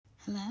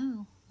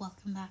Hello,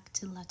 welcome back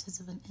to Letters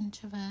of an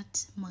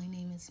Introvert. My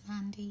name is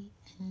Mandy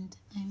and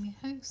I'm your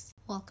host.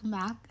 Welcome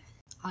back.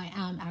 I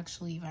am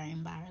actually very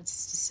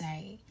embarrassed to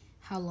say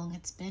how long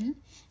it's been,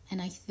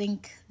 and I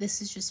think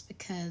this is just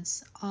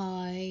because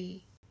I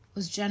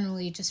was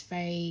generally just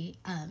very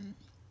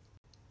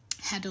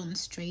head on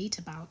straight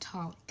about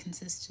how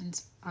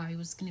consistent I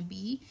was going to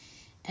be,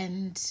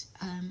 and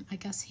I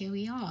guess here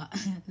we are.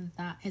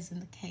 That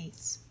isn't the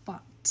case,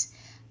 but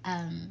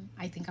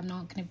I think I'm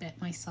not going to beat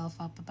myself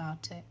up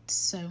about it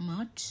so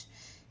much,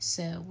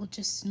 so we'll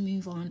just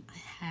move on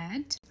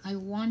ahead. I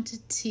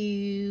wanted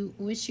to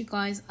wish you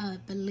guys a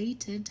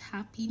belated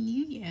Happy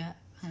New Year.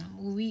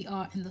 We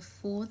are in the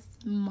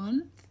 4th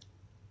month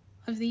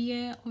of the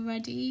year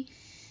already,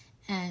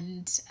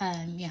 and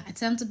it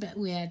sounds a bit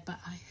weird, but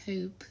I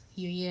hope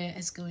your year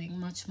is going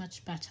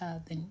much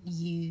better than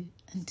you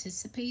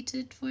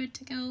anticipated for it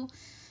to go,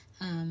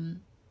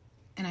 and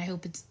I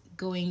hope it's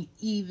going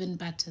even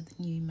better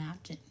than you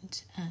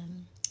imagined.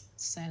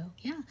 So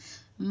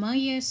my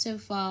year so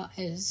far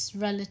is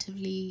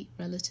relatively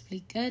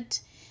good.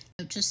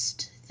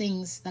 Just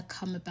things that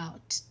come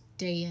about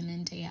day in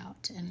and day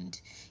out, and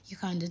you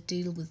kind of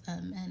deal with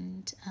them,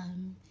 and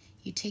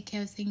you take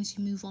care of things,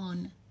 you move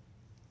on,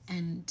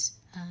 and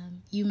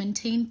you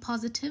maintain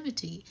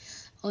positivity.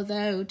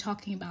 Although,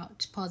 talking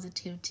about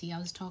positivity, I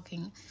was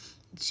talking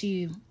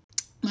to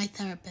my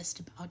therapist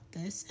about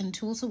this, and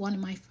to also one of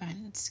my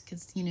friends,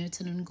 because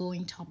it's an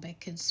ongoing topic,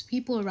 because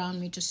people around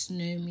me just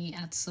know me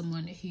as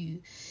someone who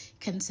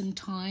can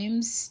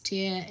sometimes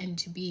steer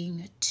into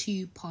being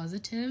too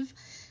positive,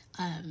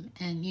 and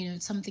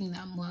it's something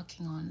that I'm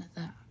working on,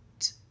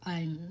 that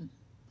I'm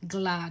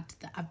glad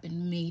that I've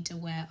been made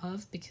aware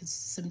of, because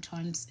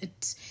sometimes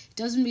it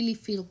doesn't really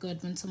feel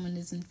good when someone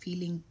isn't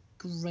feeling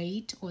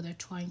great, or they're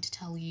trying to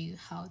tell you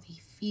how they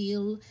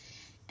feel,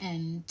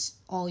 and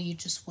all you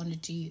just want to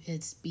do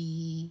is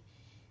be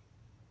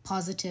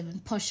positive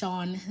and push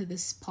on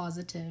this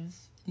positive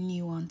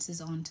nuances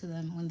onto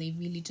them, when they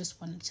really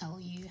just want to tell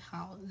you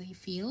how they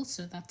feel.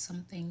 So that's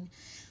something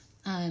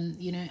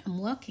I'm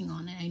working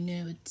on, and I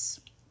know it's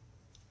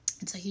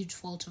a huge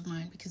fault of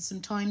mine, because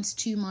sometimes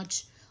too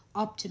much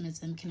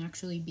optimism can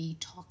actually be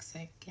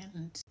toxic,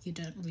 and you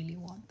don't really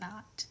want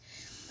that.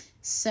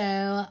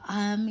 So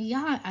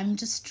I'm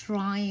just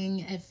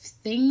trying. If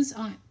things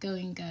aren't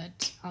going good,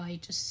 I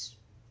just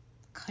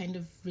kind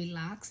of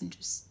relax and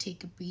just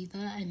take a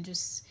breather, and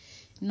just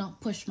not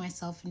push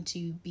myself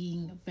into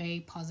being very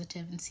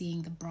positive and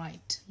seeing the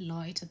bright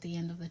light at the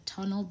end of the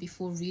tunnel,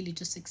 before really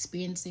just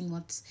experiencing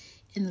what's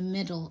in the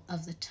middle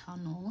of the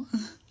tunnel.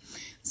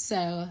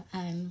 So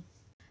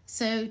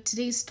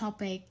today's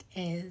topic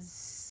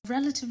is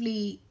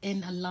relatively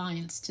in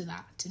alliance to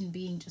that, and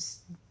being just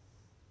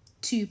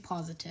too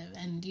positive,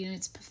 and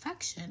it's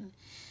perfection.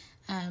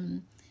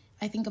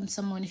 I think I'm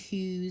someone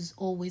who's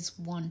always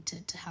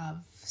wanted to have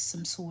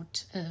some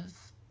sort of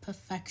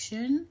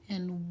perfection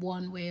in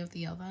one way or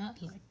the other,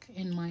 like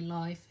in my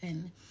life,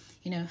 and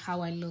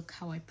how I look,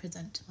 how I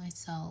present to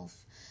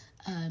myself,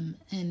 and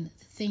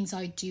the things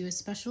I do,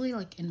 especially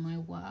like in my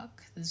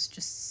work. There's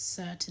just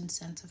certain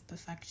sense of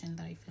perfection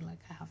that I feel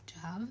like I have to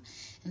have,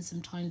 and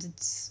sometimes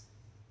it's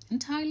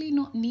entirely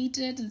not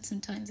needed, and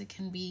sometimes it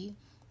can be,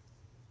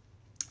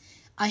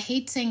 I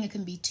hate saying it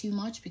can be too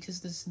much, because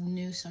there's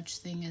no such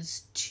thing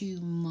as too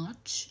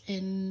much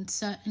in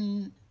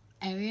certain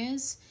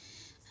areas.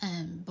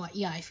 But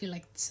I feel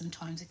like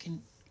sometimes it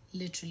can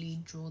literally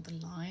draw the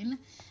line.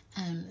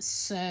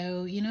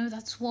 So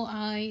that's what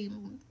I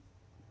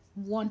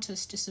want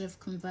us to sort of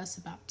converse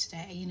about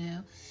today,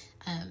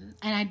 and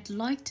I'd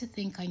like to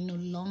think I no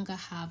longer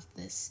have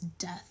this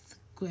death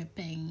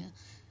gripping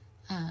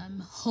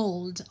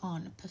hold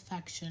on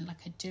perfection. Like,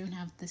 I don't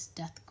have this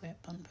death grip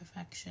on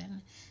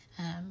perfection.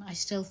 I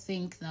still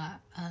think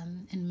that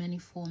in many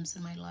forms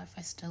in my life,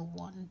 I still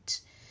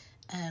want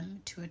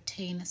to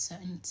attain a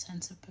certain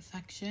sense of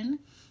perfection,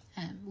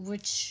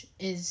 which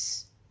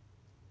is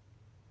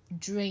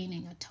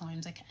draining at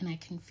times, and I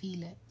can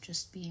feel it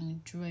just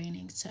being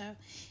draining. So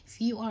if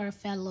you are a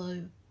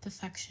fellow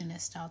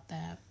perfectionist out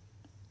there,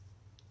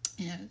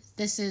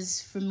 this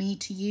is for me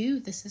to you,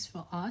 this is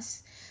for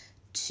us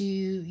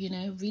to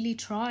really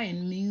try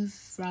and move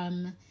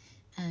from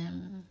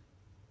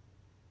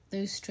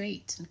those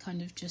traits, and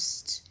kind of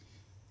just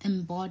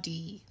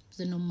embody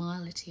the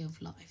normality of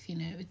life.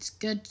 It's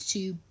good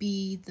to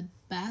be the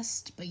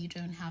best, but you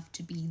don't have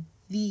to be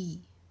the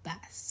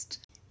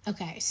best.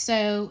 Okay,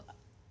 so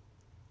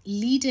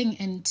leading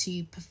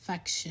into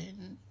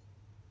perfection,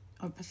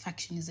 or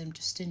perfectionism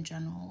just in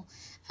general,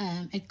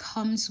 it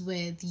comes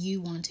with you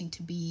wanting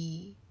to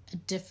be a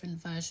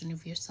different version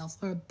of yourself,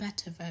 or a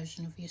better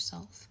version of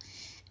yourself.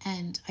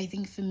 And I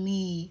think for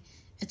me,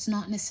 it's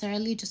not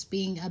necessarily just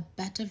being a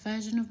better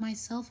version of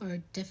myself, or a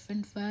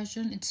different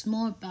version. It's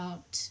more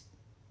about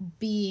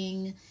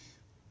being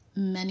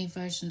many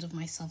versions of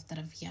myself that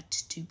I've yet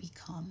to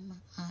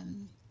become.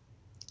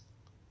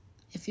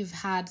 If you've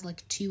had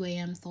like 2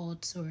 a.m.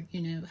 thoughts, or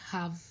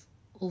have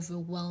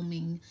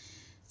overwhelming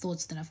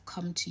thoughts that have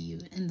come to you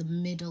in the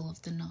middle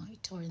of the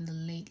night or in the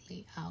late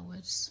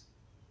hours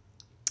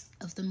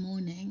of the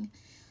morning,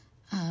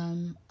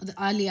 the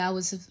early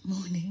hours of the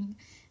morning,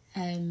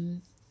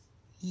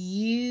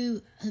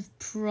 you have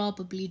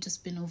probably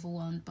just been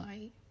overwhelmed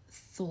by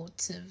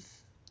thoughts of,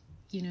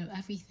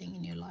 everything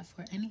in your life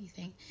or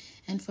anything.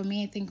 And for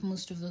me, I think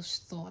most of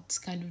those thoughts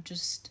kind of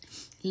just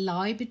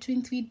lie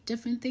between three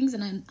different things.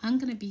 And I'm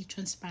going to be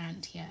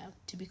transparent here,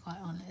 to be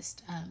quite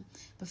honest.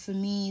 But for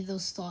me,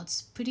 those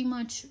thoughts pretty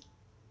much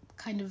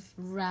kind of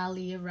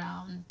rally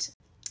around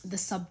the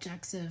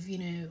subjects of,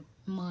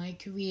 my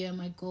career,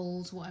 my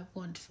goals, what I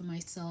want for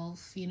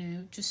myself,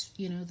 just,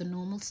 the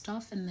normal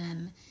stuff. And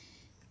then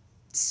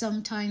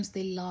sometimes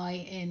they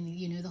lie in,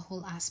 the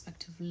whole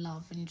aspect of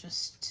love and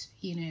just,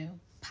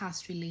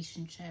 past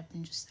relationship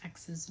and just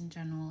exes in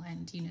general.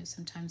 And,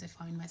 sometimes I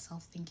find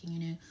myself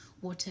thinking,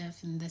 what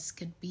if, and this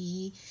could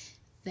be,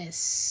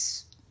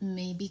 this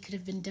maybe could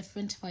have been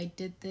different if I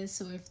did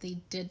this, or if they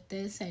did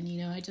this. And,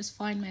 I just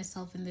find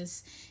myself in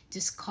this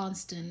just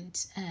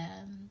constant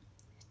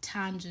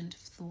tangent of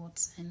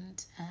thoughts,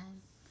 and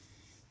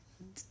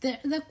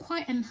they're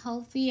quite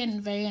unhealthy and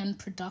very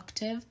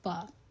unproductive.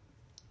 But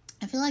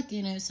I feel like,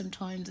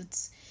 sometimes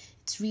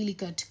it's really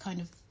good to kind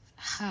of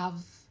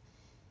have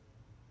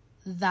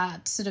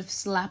that sort of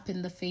slap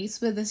in the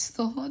face with his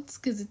thoughts,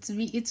 because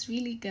it's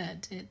really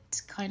good.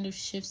 It kind of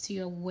shifts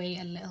you away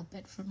a little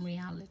bit from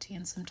reality,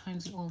 and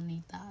sometimes we all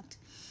need that.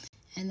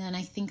 And then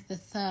I think the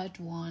third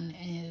one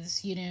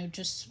is,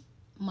 just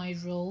my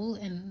role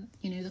in,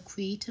 the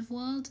creative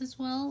world as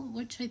well,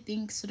 which I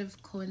think sort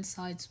of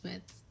coincides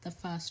with the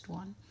first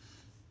one,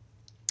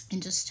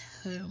 and just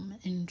home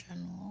in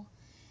general.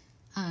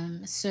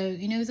 So,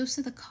 those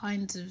are the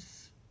kinds of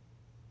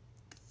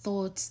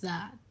thoughts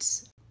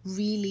that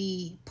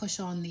really push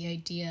on the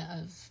idea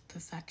of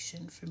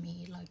perfection for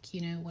me. Like,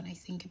 when I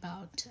think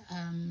about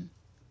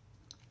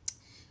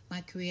my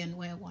career and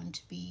where I want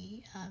to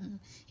be,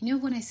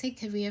 when I say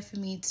career, for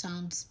me, it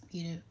sounds,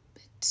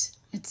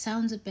 it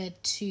sounds a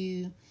bit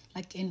too,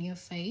 like, in your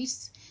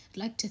face. I'd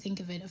like to think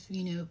of it as,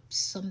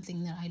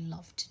 something that I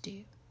love to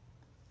do.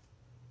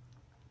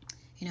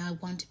 I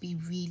want to be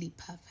really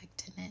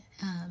perfect in it.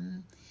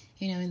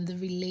 In the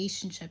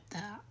relationship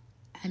that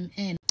I'm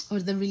in, or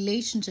the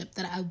relationship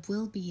that I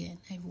will be in,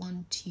 I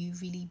want to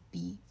really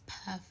be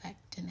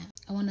perfect in it.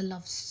 I want to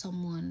love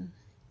someone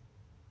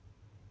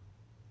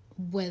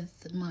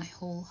with my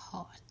whole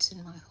heart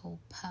and my whole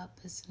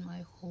purpose and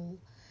my whole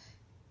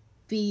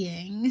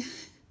being.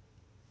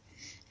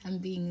 I'm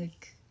being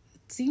like,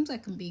 it seems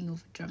like I'm being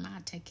over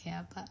dramatic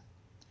here, but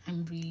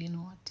I'm really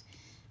not.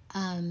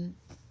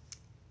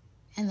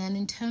 And then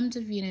in terms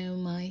of,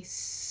 my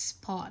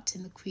spot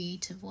in the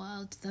creative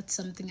world, that's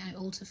something I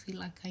also feel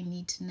like I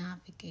need to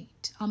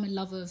navigate. I'm a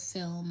lover of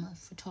film,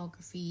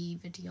 photography,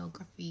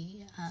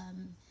 videography,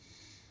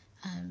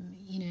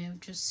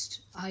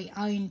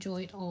 I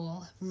enjoy it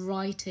all.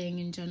 Writing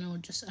in general,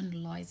 just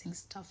analysing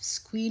stuff,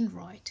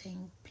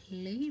 screenwriting,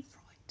 playwriting.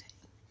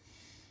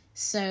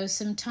 So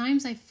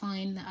sometimes I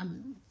find that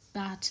I'm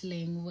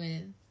battling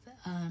with,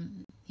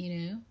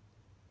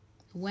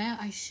 where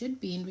I should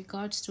be in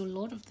regards to a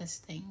lot of these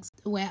things,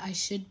 where I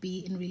should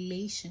be in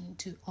relation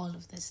to all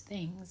of these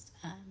things.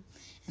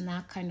 And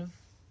that kind of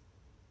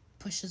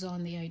pushes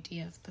on the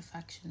idea of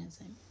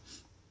perfectionism.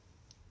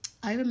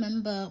 I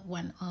remember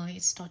when I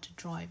started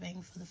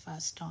driving for the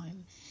first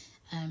time,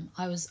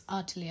 I was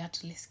utterly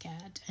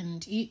scared.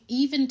 And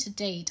even to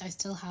date, I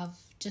still have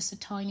just a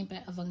tiny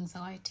bit of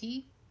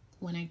anxiety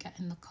when I get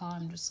in the car.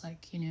 I'm just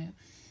like,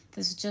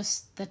 there's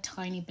just the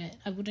tiny bit.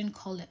 I wouldn't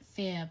call it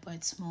fear, but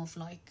it's more of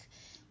like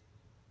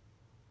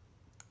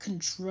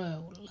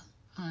control.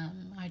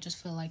 I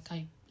just feel like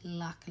I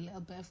lack a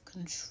little bit of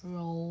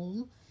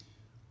control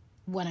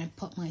when I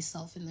put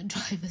myself in the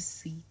driver's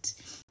seat.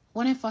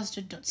 When I first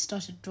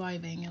started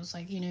driving, it was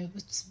like,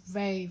 it's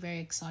very, very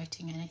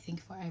exciting. And I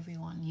think for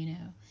everyone,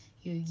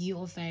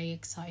 you're very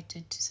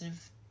excited to sort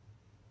of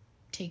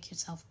take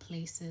yourself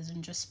places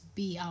and just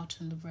be out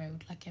on the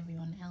road like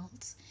everyone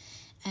else.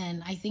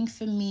 And I think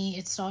for me,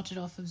 it started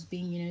off as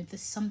being,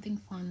 there's something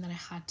fun that I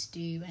had to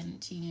do,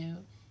 and,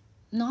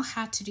 not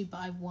had to do, but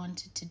I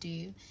wanted to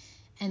do.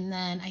 And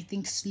then I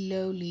think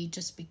slowly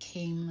just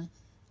became,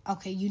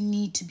 okay, you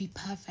need to be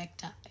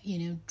perfect at,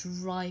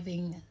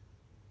 driving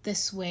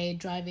this way,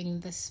 driving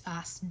this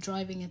fast,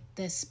 driving at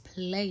this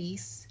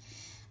place.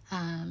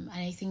 And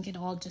I think it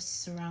all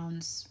just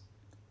surrounds,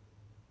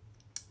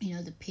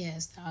 the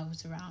peers that I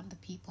was around, the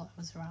people I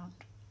was around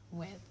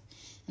with.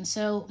 And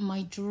so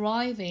my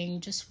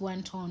driving just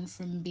went on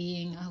from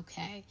being,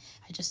 okay,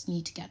 I just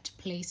need to get to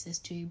places,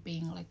 to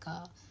being like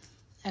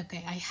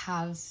okay, I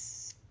have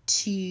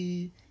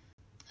to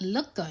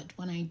look good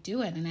when I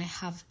do it, and I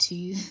have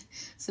to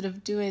sort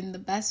of do it in the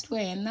best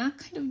way. And that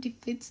kind of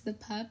defeats the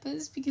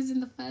purpose, because in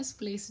the first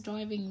place,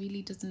 driving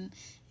really doesn't,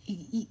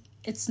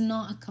 it's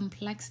not a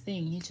complex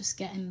thing. You just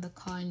get in the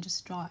car and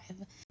just drive.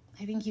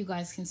 I think you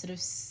guys can sort of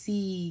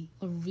see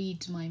or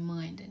read my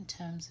mind in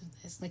terms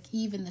of this. Like,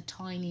 even the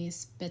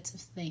tiniest bits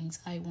of things,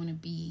 I want to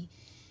be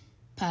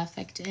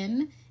perfect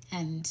in,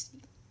 and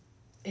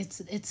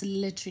it's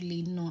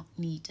literally not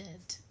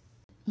needed.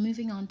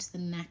 Moving on to the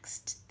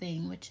next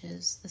thing, which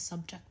is the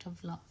subject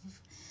of love.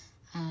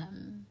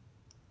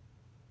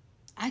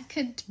 I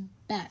could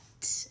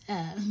bet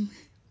a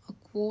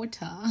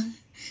quarter.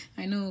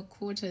 I know a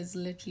quarter is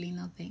literally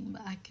nothing,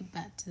 but I could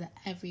bet that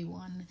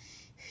everyone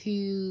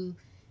who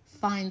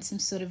finds some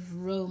sort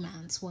of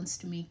romance wants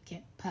to make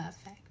it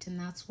perfect. And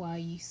that's why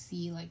you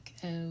see like,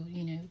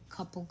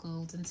 couple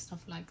goals and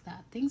stuff like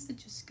that. Things that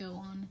just go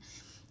on.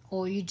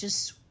 Or you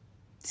just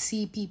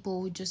see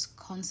people who just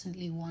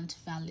constantly want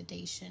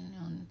validation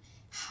on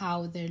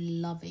how they're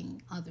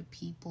loving other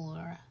people,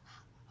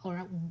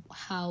 or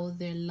how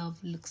their love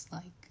looks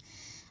like.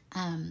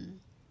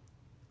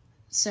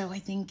 So I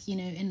think,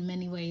 in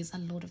many ways, a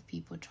lot of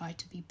people try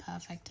to be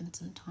perfect, and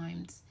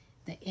sometimes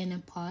the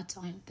inner parts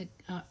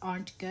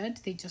aren't good.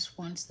 They just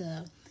want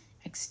the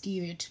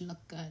exterior to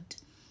look good.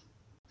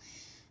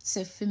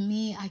 So for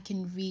me, I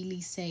can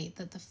really say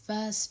that the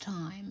first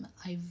time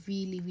I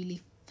really,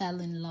 really fell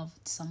in love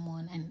with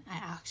someone and I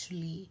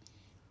actually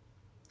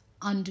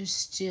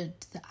understood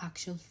the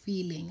actual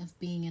feeling of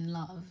being in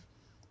love,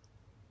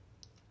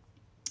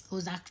 it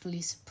was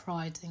actually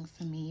surprising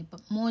for me.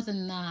 But more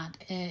than that,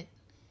 it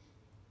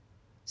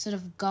sort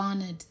of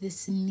garnered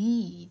this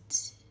need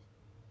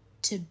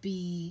to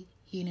be,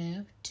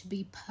 to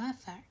be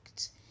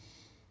perfect.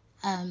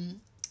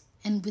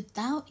 And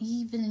without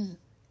even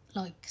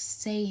like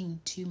saying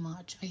too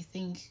much, I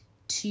think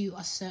to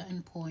a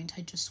certain point,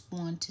 I just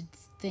wanted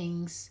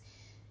things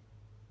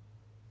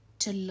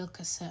to look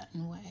a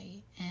certain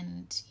way.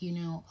 And,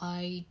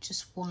 I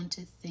just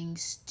wanted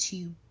things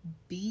to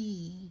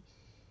be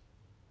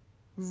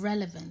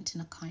relevant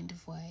in a kind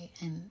of way.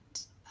 And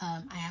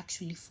I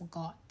actually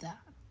forgot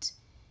that,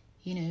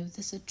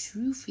 these are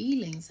true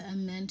feelings that are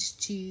meant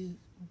to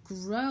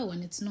grow,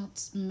 and it's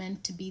not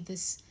meant to be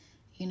this,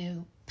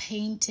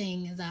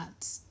 painting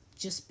that's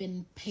just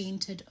been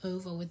painted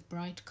over with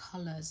bright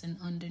colors, and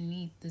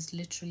underneath there's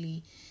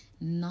literally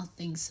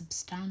nothing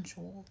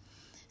substantial.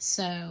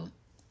 So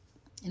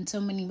in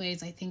so many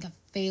ways, I think I've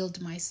failed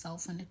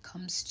myself when it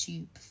comes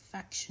to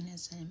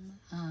perfectionism.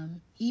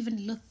 Even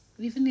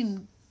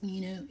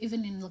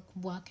in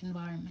work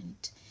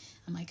environment,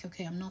 I'm like,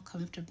 okay, I'm not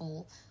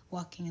comfortable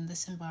working in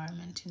this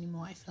environment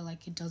anymore. I feel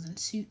like it doesn't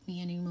suit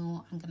me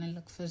anymore. I'm gonna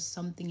look for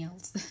something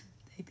else that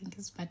I think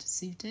is better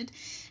suited.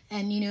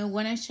 And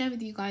when I share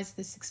with you guys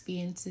this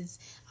experiences,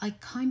 I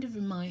kind of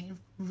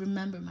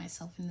remember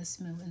myself in this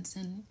moments,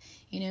 and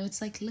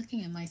it's like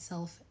looking at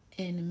myself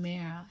in a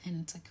mirror,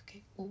 and it's like,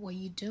 okay, what were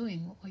you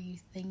doing? What were you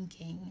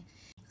thinking?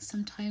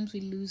 Sometimes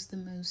we lose the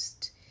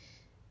most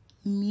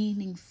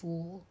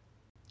meaningful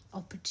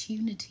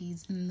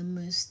opportunities and the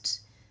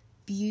most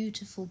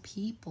beautiful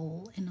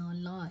people in our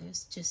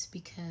lives just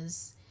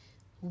because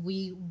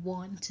we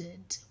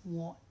wanted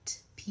what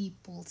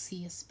people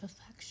see as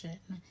perfection.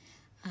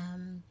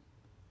 And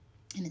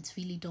it's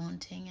really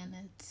daunting, and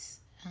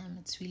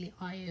it's really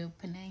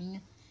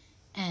eye-opening.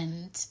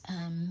 And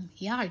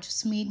it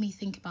just made me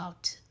think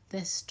about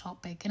this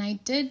topic. And I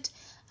did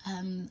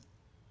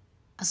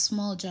a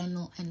small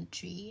journal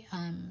entry.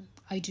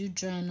 I do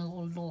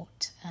journal a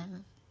lot,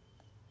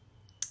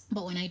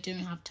 but when I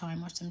don't have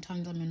time, or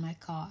sometimes I'm in my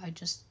car, I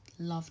just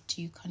love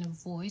to kind of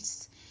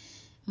voice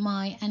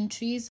my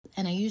entries.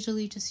 And I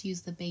usually just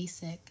use the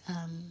basic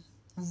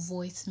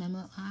voice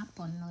memo app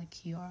on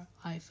like your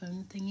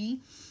iPhone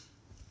thingy,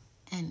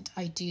 and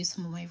I do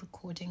some of my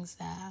recordings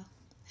there.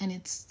 And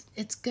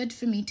it's good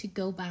for me to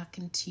go back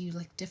into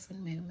like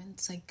different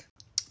moments, like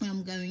when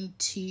I'm going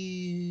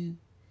to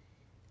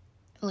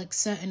like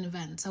certain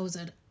events. I was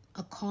at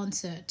a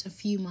concert a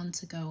few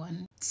months ago,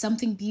 and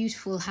something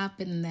beautiful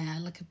happened there,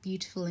 like a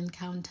beautiful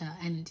encounter,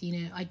 and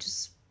I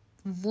just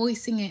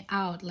voicing it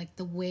out, like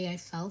the way I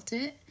felt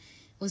it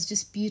was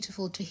just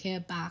beautiful to hear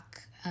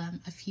back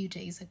a few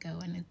days ago.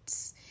 And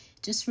it's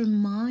just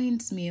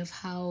reminds me of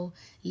how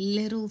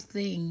little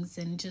things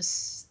and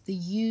just the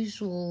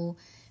usual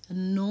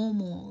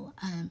normal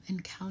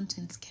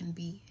encounters can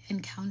be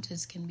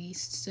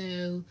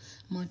so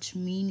much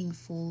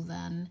meaningful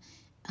than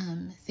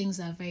things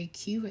that are very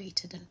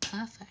curated and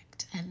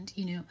perfect. And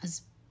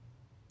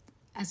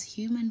as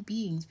human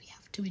beings, we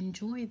have to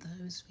enjoy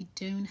those. We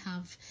don't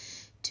have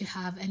to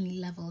have any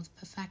level of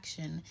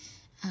perfection.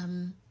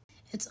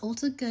 It's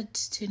also good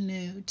to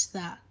note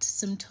that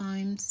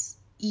sometimes,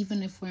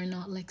 even if we're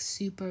not like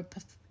super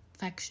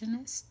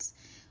perfectionists,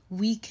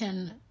 we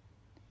can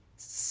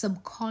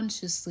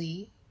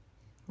subconsciously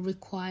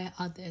require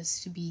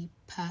others to be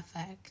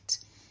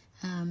perfect.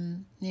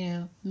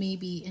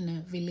 Maybe in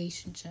a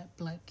relationship,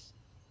 like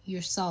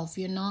yourself,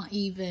 you're not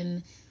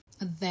even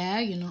there,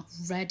 you're not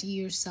ready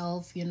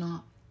yourself,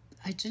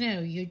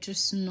 you're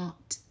just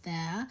not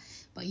there,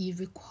 but you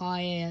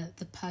require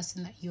the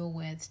person that you're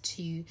with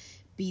to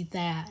be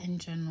there in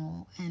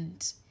general.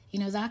 And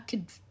that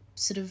could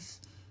sort of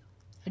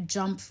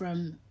jump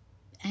from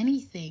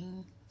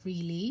anything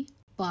really,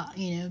 but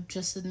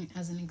just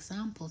as an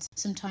example,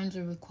 sometimes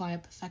we require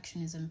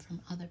perfectionism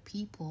from other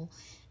people.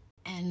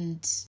 And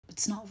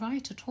it's not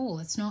right at all.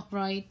 It's not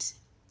right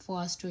for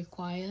us to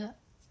require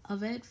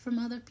of it from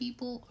other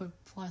people, or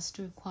for us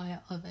to require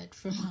of it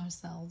from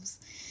ourselves.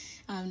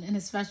 And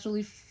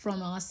especially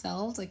from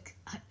ourselves, like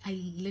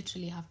I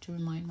literally have to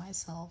remind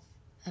myself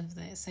of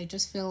this. I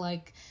just feel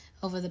like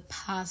over the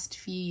past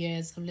few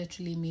years, I've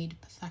literally made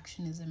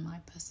perfectionism my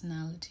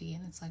personality.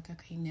 And it's like,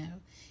 okay, no,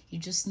 you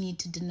just need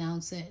to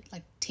denounce it.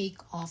 Like, take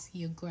off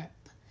your grip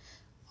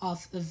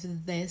off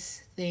of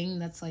this thing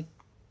that's like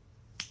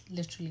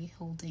literally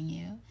holding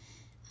you.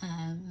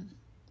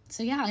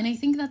 So yeah, and I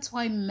think that's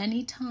why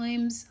many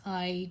times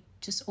I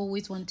just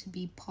always want to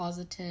be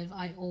positive.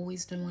 I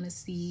always don't want to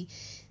see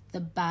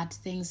the bad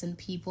things in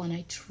people, and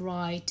I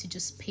try to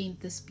just paint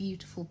this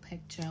beautiful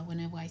picture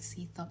whenever I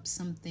see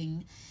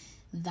something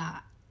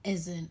that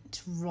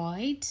isn't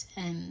right.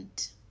 And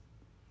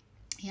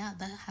yeah,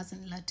 that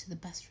hasn't led to the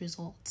best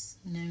results.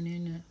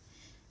 No.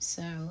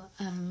 So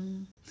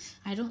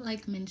I don't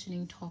like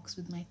mentioning talks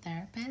with my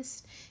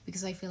therapist,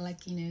 because I feel like,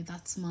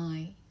 that's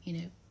my,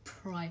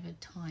 private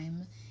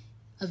time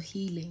of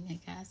healing, I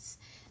guess.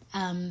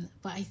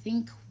 But I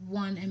think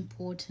one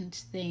important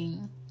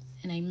thing,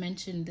 and I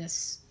mentioned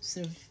this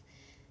sort of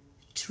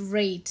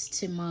trait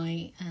to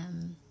my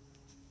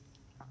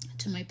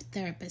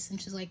therapist, and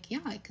she's like,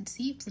 yeah, I could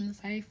see it from the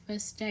very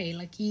first day.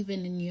 Like,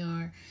 even in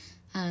your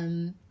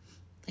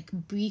like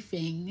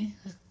briefing,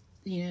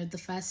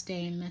 the first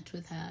day I met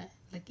with her,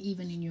 like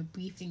even in your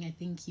briefing, I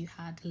think you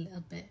had a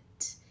little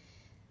bit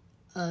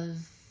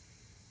of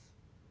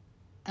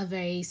a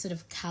very sort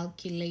of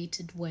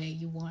calculated way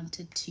you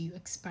wanted to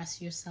express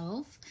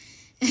yourself.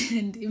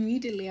 And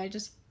immediately I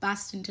just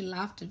burst into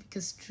laughter,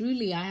 because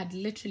truly I had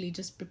literally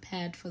just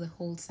prepared for the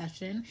whole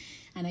session.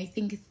 And I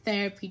think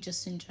therapy,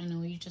 just in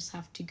general, you just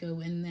have to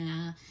go in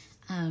there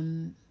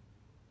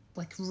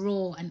like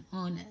raw and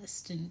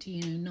honest,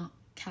 and not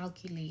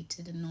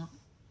calculated and not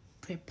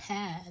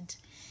prepared.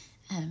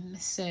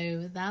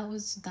 So that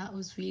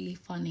was really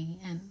funny.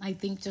 And I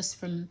think just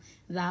from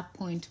that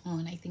point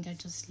on, I think I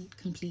just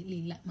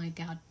completely let my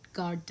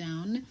guard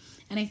down.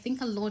 And I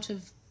think a lot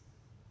of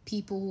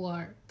people who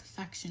are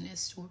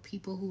perfectionists, or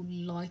people who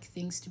like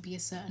things to be a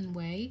certain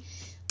way,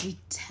 we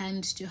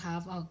tend to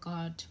have our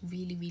guard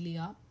really, really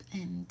up.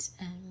 And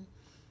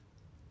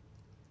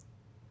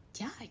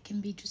it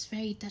can be just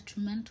very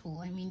detrimental.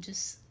 I mean,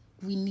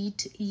 we need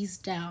to ease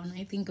down.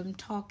 I think I'm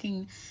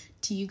talking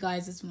to you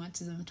guys as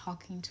much as I'm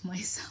talking to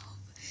myself.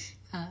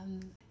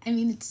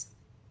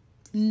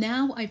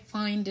 Now I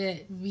find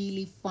it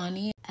really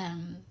funny,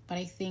 but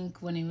I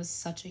think when it was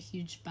such a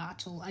huge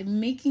battle, I'm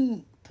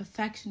making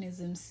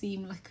perfectionism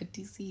seem like a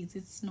disease.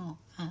 It's not.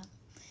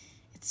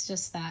 It's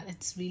just that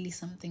it's really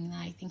something that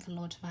I think a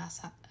lot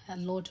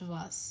of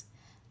us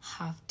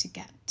have to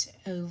get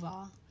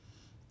over.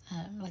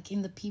 Like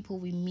in the people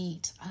we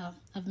meet,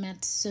 I've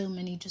met so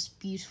many just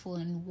beautiful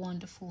and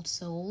wonderful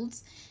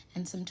souls,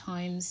 and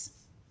sometimes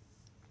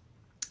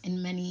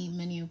in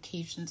many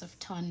occasions I've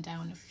turned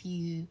down a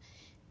few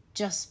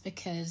just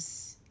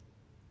because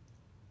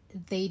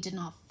they did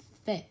not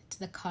fit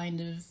the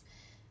kind of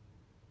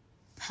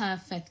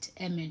perfect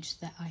image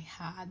that I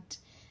had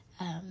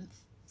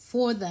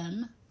for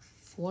them,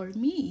 for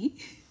me.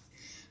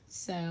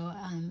 So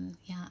I'm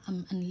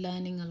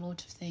learning a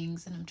lot of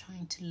things, and I'm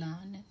trying to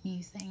learn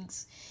new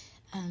things.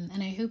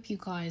 And I hope you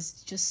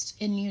guys,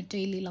 just in your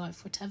daily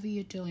life, whatever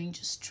you're doing,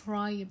 just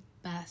try your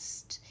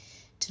best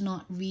to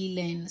not reel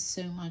in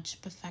so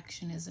much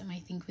perfectionism. I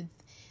think with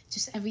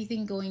just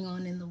everything going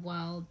on in the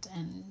world,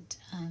 and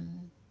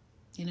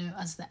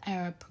as the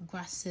era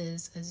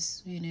progresses,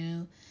 as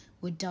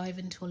we dive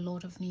into a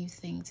lot of new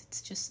things,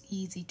 it's just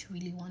easy to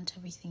really want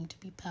everything to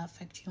be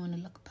perfect. You want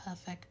to look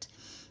perfect.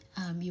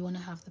 You want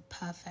to have the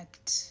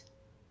perfect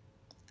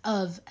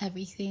of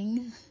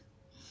everything.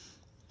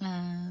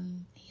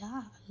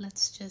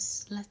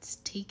 Let's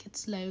take it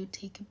slow,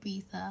 take a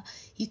breather.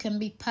 You can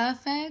be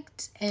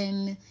perfect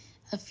in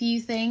a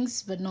few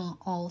things, but not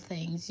all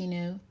things,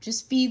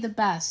 Just be the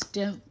best.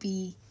 Don't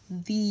be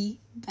the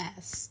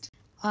best.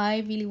 I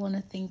really want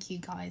to thank you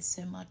guys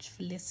so much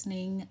for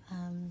listening.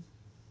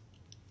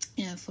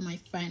 For my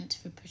friend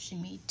for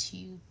pushing me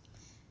to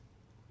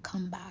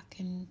come back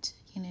and,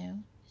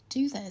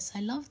 do this.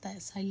 I love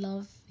this. I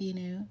love,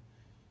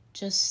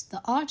 just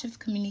the art of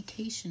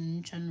communication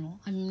in general.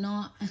 I'm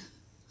not,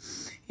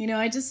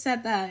 I just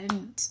said that,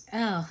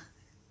 and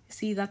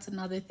see, that's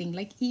another thing.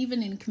 Like,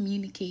 even in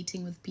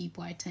communicating with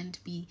people, I tend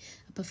to be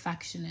a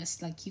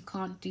perfectionist. Like, you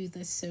can't do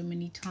this so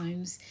many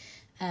times.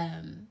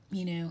 I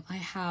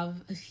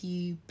have a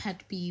few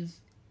pet peeve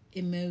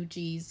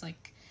emojis,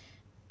 like,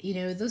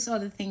 those are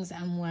the things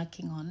that I'm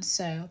working on.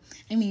 So,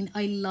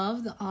 I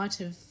love the art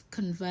of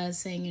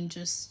conversing and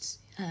just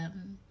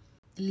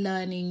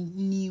learning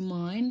new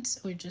minds,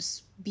 or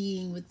just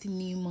being with the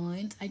new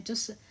minds.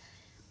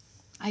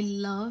 I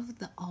love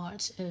the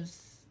art of,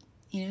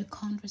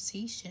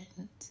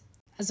 conversation.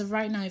 As of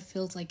right now, it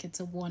feels like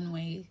it's a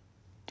one-way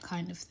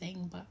kind of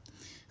thing, but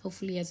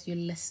hopefully as you're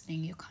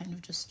listening, you're kind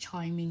of just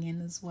chiming in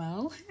as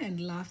well and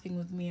laughing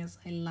with me as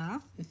I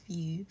laugh, if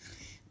you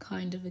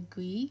kind of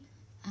agree.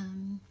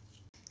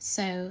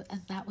 So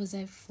that was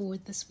it for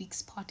this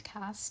week's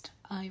podcast.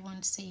 I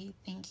want to say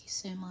thank you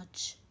so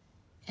much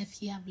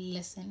if you have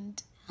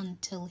listened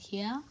until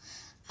here.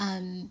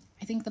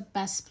 I think the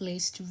best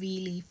place to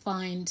really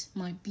find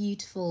my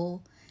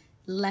beautiful,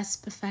 less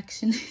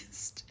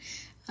perfectionist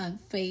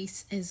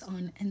face is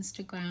on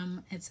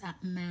Instagram. It's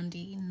at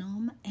Mandy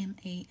Nom,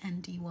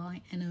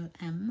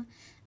 MandyYnom.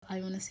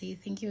 I want to say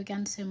thank you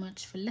again so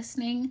much for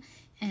listening,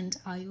 and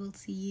I will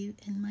see you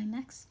in my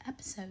next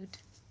episode.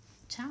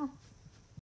 Ciao.